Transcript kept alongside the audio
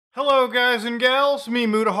Hello guys and gals, me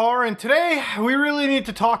Mudahar, and today we really need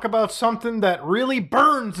to talk about something that really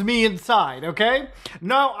burns me inside, okay?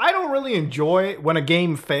 Now, I don't really enjoy when a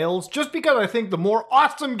game fails, just because I think the more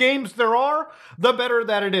awesome games there are, the better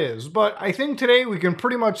that it is. But I think today we can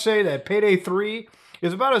pretty much say that Payday 3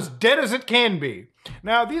 is about as dead as it can be.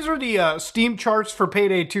 Now, these are the Steam charts for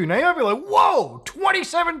Payday 2. Now, you might be like, whoa,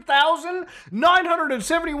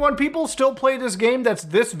 27,971 people still play this game that's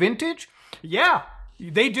this vintage? Yeah.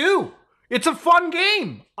 They do. It's a fun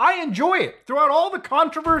game. I enjoy it. Throughout all the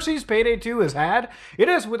controversies Payday 2 has had, it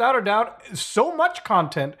is without a doubt so much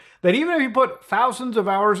content that even if you put thousands of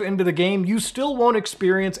hours into the game, you still won't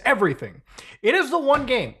experience everything. It is the one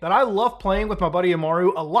game that I love playing with my buddy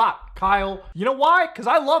Amaru a lot. Kyle, you know why? Because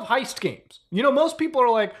I love heist games. You know, most people are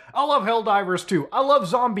like, I love Helldivers 2. I love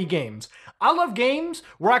zombie games. I love games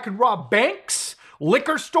where I could rob banks,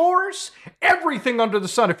 liquor stores, everything under the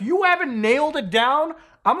sun. If you haven't nailed it down,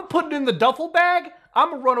 I'm gonna put it in the duffel bag,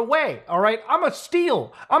 I'm gonna run away, all right? I'm gonna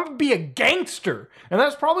steal, I'm gonna be a gangster. And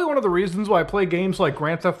that's probably one of the reasons why I play games like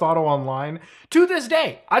Grand Theft Auto Online. To this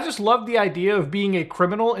day, I just love the idea of being a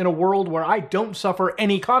criminal in a world where I don't suffer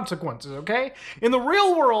any consequences, okay? In the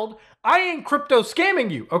real world, I ain't crypto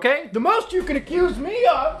scamming you, okay? The most you can accuse me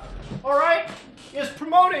of, all right, is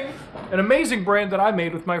promoting an amazing brand that I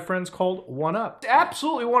made with my friends called 1UP. It's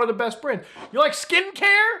absolutely one of the best brands. You like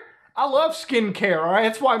skincare? I love skincare, all right?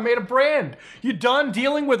 That's why I made a brand. You done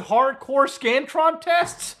dealing with hardcore Scantron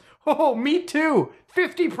tests? Oh, me too.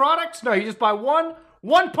 50 products? No, you just buy one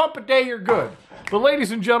pump a day, you're good. But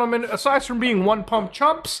ladies and gentlemen, aside from being one pump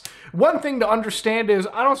chumps, one thing to understand is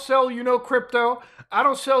I don't sell you no crypto. I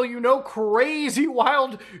don't sell you no crazy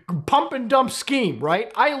wild pump and dump scheme, right?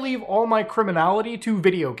 I leave all my criminality to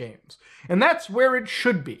video games. And that's where it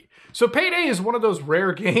should be. So Payday is one of those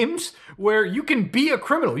rare games where you can be a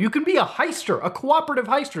criminal. You can be a heister, a cooperative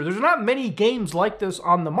heister. There's not many games like this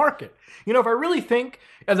on the market. You know, if I really think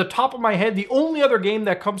at the top of my head, the only other game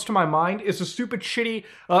that comes to my mind is a stupid shitty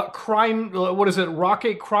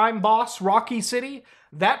Rocket Crime Boss, Rocky City.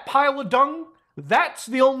 That pile of dung, that's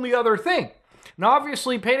the only other thing. Now,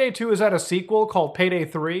 obviously, Payday 2 has had a sequel called Payday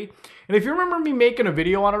 3, and if you remember me making a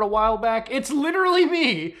video on it a while back, it's literally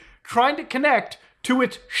me trying to connect to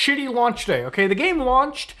its shitty launch day, okay? The game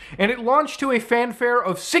launched, and it launched to a fanfare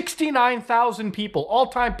of 69,000 people,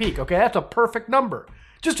 all-time peak, okay? That's a perfect number.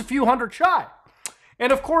 Just a few hundred shy.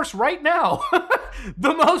 And of course, right now,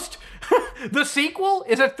 the sequel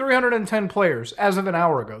is at 310 players as of an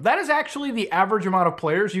hour ago. That is actually the average amount of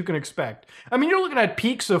players you can expect. I mean, you're looking at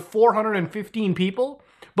peaks of 415 people,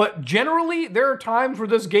 but generally, there are times where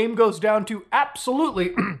this game goes down to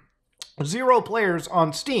absolutely 0 players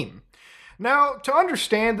on Steam. Now, to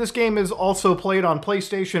understand, this game is also played on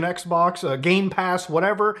PlayStation, Xbox, Game Pass,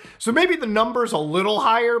 whatever, so maybe the number's a little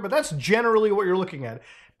higher, but that's generally what you're looking at.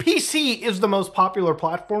 PC is the most popular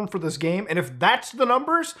platform for this game, and if that's the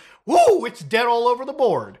numbers, woo, it's dead all over the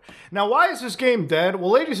board. Now, why is this game dead? Well,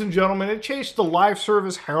 ladies and gentlemen, it chased the live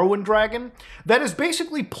service heroin dragon that is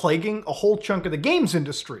basically plaguing a whole chunk of the games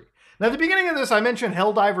industry. Now, at the beginning of this, I mentioned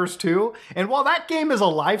Helldivers 2, and while that game is a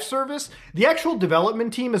live service, the actual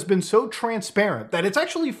development team has been so transparent that it's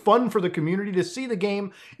actually fun for the community to see the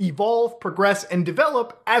game evolve, progress, and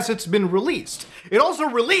develop as it's been released. It also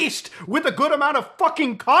released with a good amount of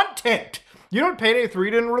fucking content. You know what Payday 3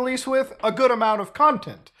 didn't release with? A good amount of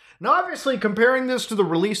content. Now, obviously, comparing this to the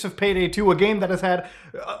release of Payday 2, a game that has had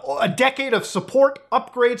a decade of support,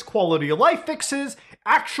 upgrades, quality of life fixes,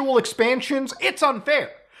 actual expansions, it's unfair.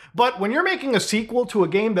 But when you're making a sequel to a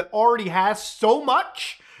game that already has so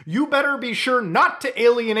much, you better be sure not to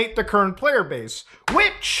alienate the current player base,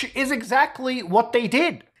 which is exactly what they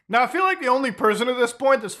did. Now, I feel like the only person at this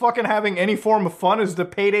point that's fucking having any form of fun is the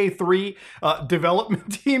Payday 3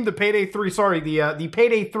 development team, the Payday 3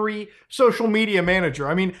 social media manager.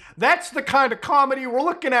 I mean, that's the kind of comedy we're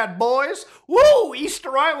looking at, boys. Woo!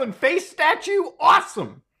 Easter Island face statue,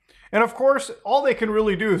 awesome! And of course, all they can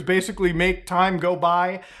really do is basically make time go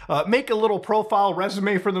by, make a little profile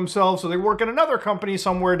resume for themselves so they work at another company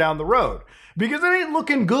somewhere down the road. Because it ain't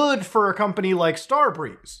looking good for a company like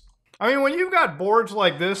Starbreeze. I mean, when you've got boards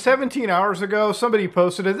like this, 17 hours ago, somebody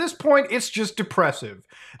posted, at this point, it's just depressive.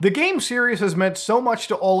 The game series has meant so much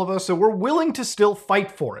to all of us that we're willing to still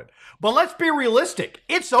fight for it. But let's be realistic,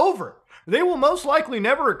 it's over. They will most likely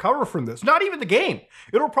never recover from this. Not even the game.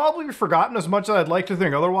 It'll probably be forgotten as much as I'd like to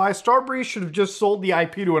think. Otherwise, Starbreeze should have just sold the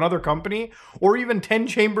IP to another company, or even 10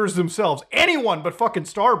 Chambers themselves. Anyone but fucking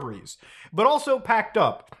Starbreeze. But also packed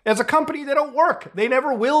up. As a company, they don't work. They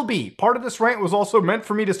never will be. Part of this rant was also meant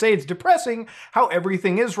for me to say it's depressing how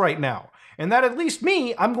everything is right now. and that at least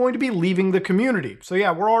me, I'm going to be leaving the community. So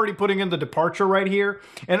yeah, we're already putting in the departure right here.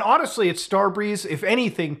 And honestly, it's Starbreeze, if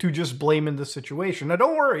anything, to just blame in this situation. Now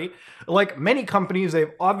don't worry, like many companies,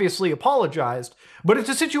 they've obviously apologized, but it's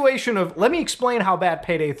a situation of, let me explain how bad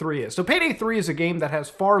Payday 3 is. So Payday 3 is a game that has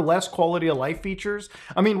far less quality of life features.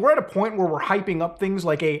 I mean, we're at a point where we're hyping up things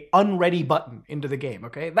like a unready button into the game,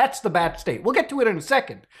 okay? That's the bad state. We'll get to it in a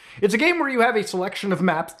second. It's a game where you have a selection of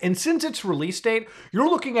maps, and since its release date, you're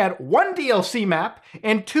looking at 1 DLC map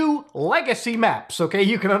and 2 legacy maps, okay?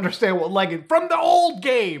 You can understand what legacy, from the old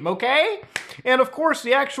game, okay? And of course,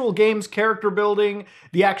 the actual game's character building,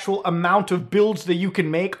 the actual amount of builds that you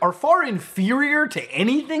can make are far inferior to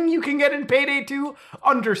anything you can get in Payday 2,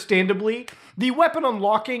 understandably. The weapon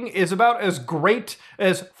unlocking is about as great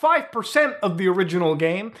as 5% of the original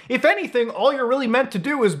game. If anything, all you're really meant to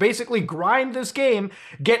do is basically grind this game,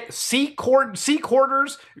 get C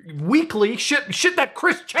quarters weekly, shit that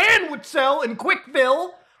Chris Chan would sell in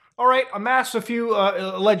Quickville. All right, amass a few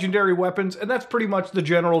legendary weapons, and that's pretty much the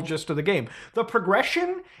general gist of the game. The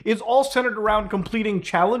progression is all centered around completing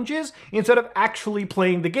challenges instead of actually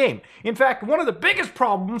playing the game. In fact, one of the biggest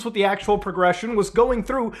problems with the actual progression was going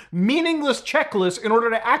through meaningless checklists in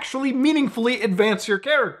order to actually meaningfully advance your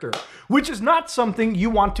character, which is not something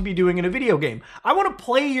you want to be doing in a video game. I want to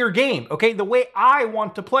play your game, okay, the way I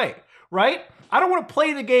want to play, right? I don't want to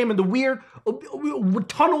play the game in the weird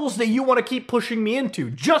tunnels that you want to keep pushing me into,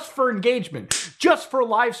 just for engagement, just for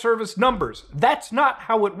live service numbers. That's not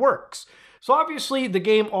how it works. So obviously, the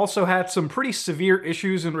game also had some pretty severe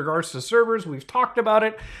issues in regards to servers. We've talked about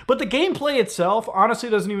it, but the gameplay itself honestly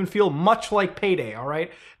doesn't even feel much like Payday, all right?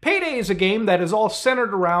 Payday is a game that is all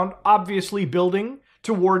centered around, obviously, building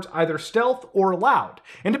towards either stealth or loud.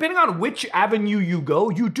 And depending on which avenue you go,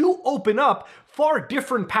 you do open up far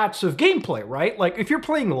different paths of gameplay, right? Like, if you're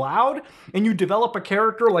playing loud and you develop a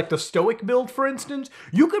character like the Stoic build, for instance,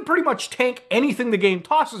 you could pretty much tank anything the game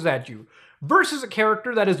tosses at you, versus a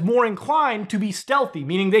character that is more inclined to be stealthy,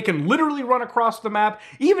 meaning they can literally run across the map,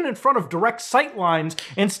 even in front of direct sight lines,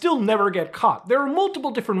 and still never get caught. There are multiple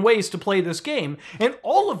different ways to play this game, and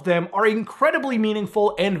all of them are incredibly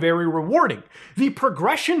meaningful and very rewarding. The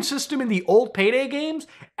progression system in the old Payday games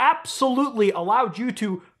absolutely allowed you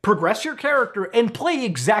to progress your character and play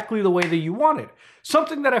exactly the way that you wanted.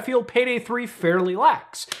 Something that I feel Payday 3 fairly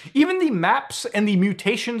lacks. Even the maps and the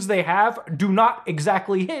mutations they have do not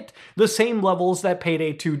exactly hit the same levels that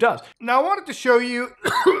Payday 2 does. Now I wanted to show you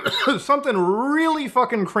something really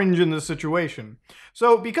fucking cringe in this situation.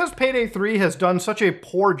 So because Payday 3 has done such a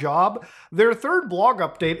poor job, their third blog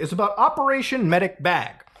update is about Operation Medic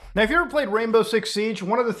Bag. Now, if you ever played Rainbow Six Siege,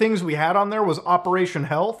 one of the things we had on there was Operation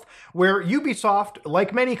Health, where Ubisoft,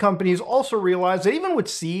 like many companies, also realized that even with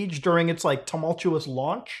Siege during its tumultuous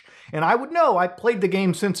launch, and I would know, I played the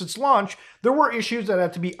game since its launch, there were issues that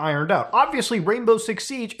had to be ironed out. Obviously, Rainbow Six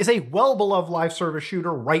Siege is a well-beloved live service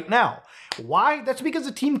shooter right now. Why? That's because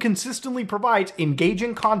the team consistently provides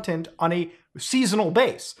engaging content on a seasonal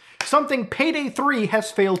base. Something Payday 3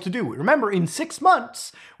 has failed to do. Remember, in 6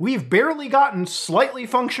 months, we've barely gotten slightly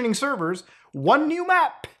functioning servers, 1 new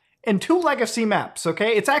map, and 2 legacy maps,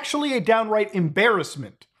 okay? It's actually a downright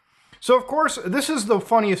embarrassment. So, of course, this is the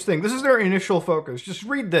funniest thing. This is their initial focus. Just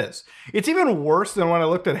read this. It's even worse than when I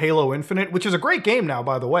looked at Halo Infinite, which is a great game now,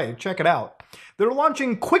 by the way. Check it out. They're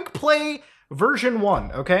launching Quick Play version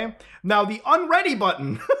 1, okay? Now, the unready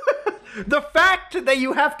button, the fact that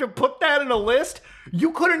you have to put that in a list,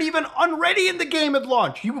 you couldn't even unready in the game at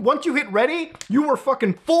launch. Once you hit ready, you were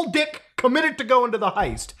fucking full dick committed to go into the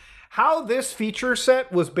heist. How this feature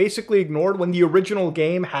set was basically ignored when the original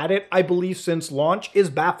game had it, I believe, since launch, is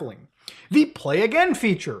baffling. The Play Again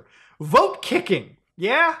feature. Vote kicking.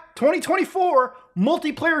 Yeah, 2024,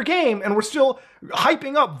 multiplayer game, and we're still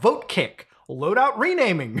hyping up Vote Kick. Loadout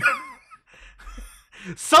renaming.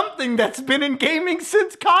 Something that's been in gaming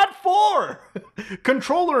since COD 4!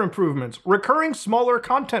 Controller improvements, recurring smaller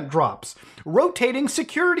content drops, rotating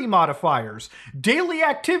security modifiers, daily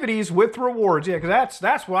activities with rewards. Yeah, because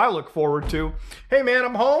that's what I look forward to. Hey man,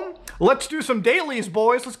 I'm home. Let's do some dailies,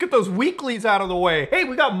 boys. Let's get those weeklies out of the way. Hey,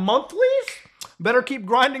 we got monthlies? Better keep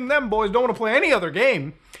grinding them, boys. Don't want to play any other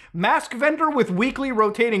game. Mask vendor with weekly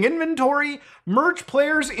rotating inventory, merge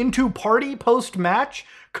players into party post-match,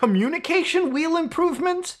 communication wheel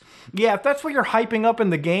improvements. Yeah, if that's what you're hyping up in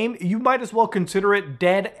the game, you might as well consider it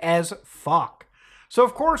dead as fuck. So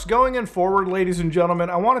of course, going in forward, ladies and gentlemen,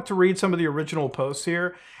 I wanted to read some of the original posts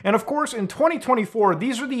here. And of course, in 2024,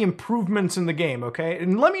 these are the improvements in the game, okay?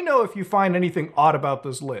 And let me know if you find anything odd about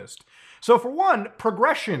this list. So for one,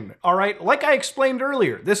 progression, all right? Like I explained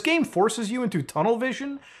earlier, this game forces you into tunnel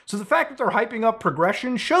vision, so the fact that they're hyping up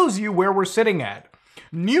progression shows you where we're sitting at.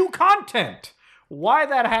 New content! Why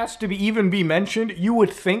that has to even be mentioned, you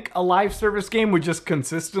would think a live service game would just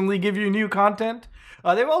consistently give you new content.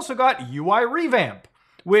 They've also got UI revamp,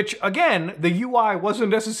 which, again, the UI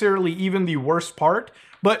wasn't necessarily even the worst part,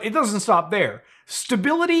 but it doesn't stop there.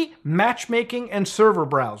 Stability, matchmaking, and server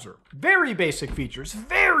browser. Very basic features,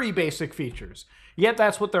 yet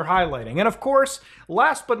that's what they're highlighting. And of course,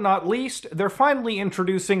 last but not least, they're finally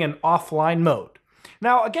introducing an offline mode.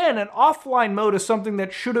 Now, again, an offline mode is something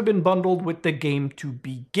that should have been bundled with the game to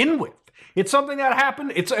begin with. It's something that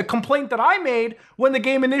happened, it's a complaint that I made when the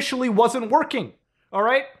game initially wasn't working, all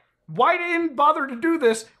right? Why they didn't bother to do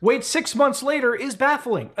this, wait 6 months later, is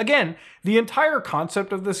baffling. Again, the entire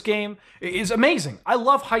concept of this game is amazing. I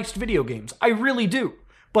love heist video games. I really do.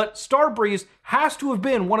 But Starbreeze has to have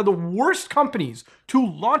been one of the worst companies to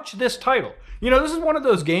launch this title. You know, this is one of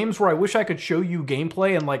those games where I wish I could show you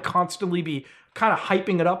gameplay and like constantly be kind of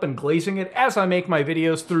hyping it up and glazing it as I make my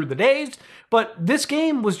videos through the days, but this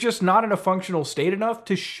game was just not in a functional state enough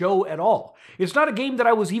to show at all. It's not a game that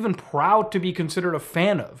I was even proud to be considered a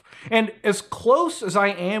fan of. And as close as I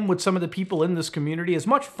am with some of the people in this community, as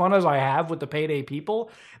much fun as I have with the Payday people,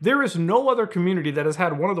 there is no other community that has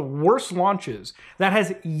had one of the worst launches that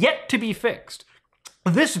has yet to be fixed.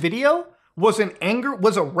 This video was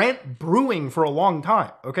a rant brewing for a long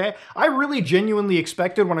time, okay? I really genuinely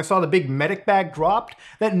expected when I saw the big medic bag dropped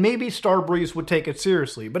that maybe Starbreeze would take it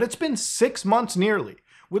seriously, but it's been 6 months nearly,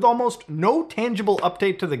 with almost no tangible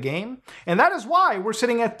update to the game, and that is why we're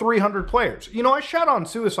sitting at 300 players. You know, I shot on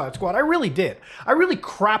Suicide Squad, I really did. I really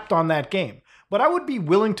crapped on that game. But I would be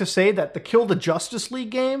willing to say that the Kill the Justice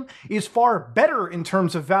League game is far better in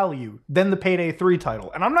terms of value than the Payday 3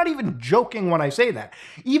 title. And I'm not even joking when I say that.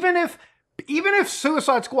 Even if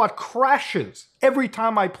Suicide Squad crashes every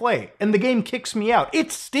time I play and the game kicks me out,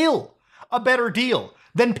 it's still a better deal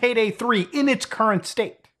than Payday 3 in its current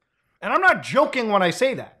state. And I'm not joking when I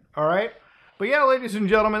say that, all right? But yeah, ladies and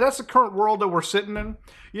gentlemen, that's the current world that we're sitting in.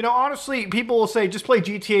 You know, honestly, people will say, just play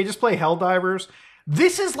GTA, just play Helldivers.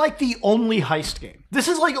 This is like the only heist game. This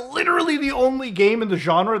is like literally the only game in the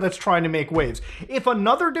genre that's trying to make waves. If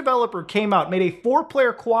another developer came out, made a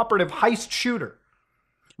 4-player cooperative heist shooter,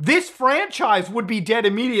 this franchise would be dead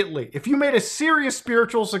immediately if you made a serious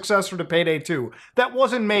spiritual successor to Payday 2 that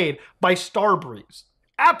wasn't made by Starbreeze.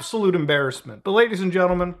 Absolute embarrassment. But ladies and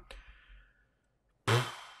gentlemen,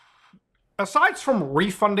 aside from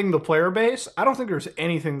refunding the player base, I don't think there's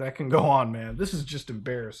anything that can go on, man. This is just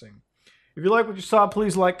embarrassing. If you like what you saw,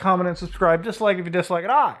 please like, comment, and subscribe. Dislike if you dislike it.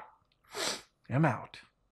 I am out.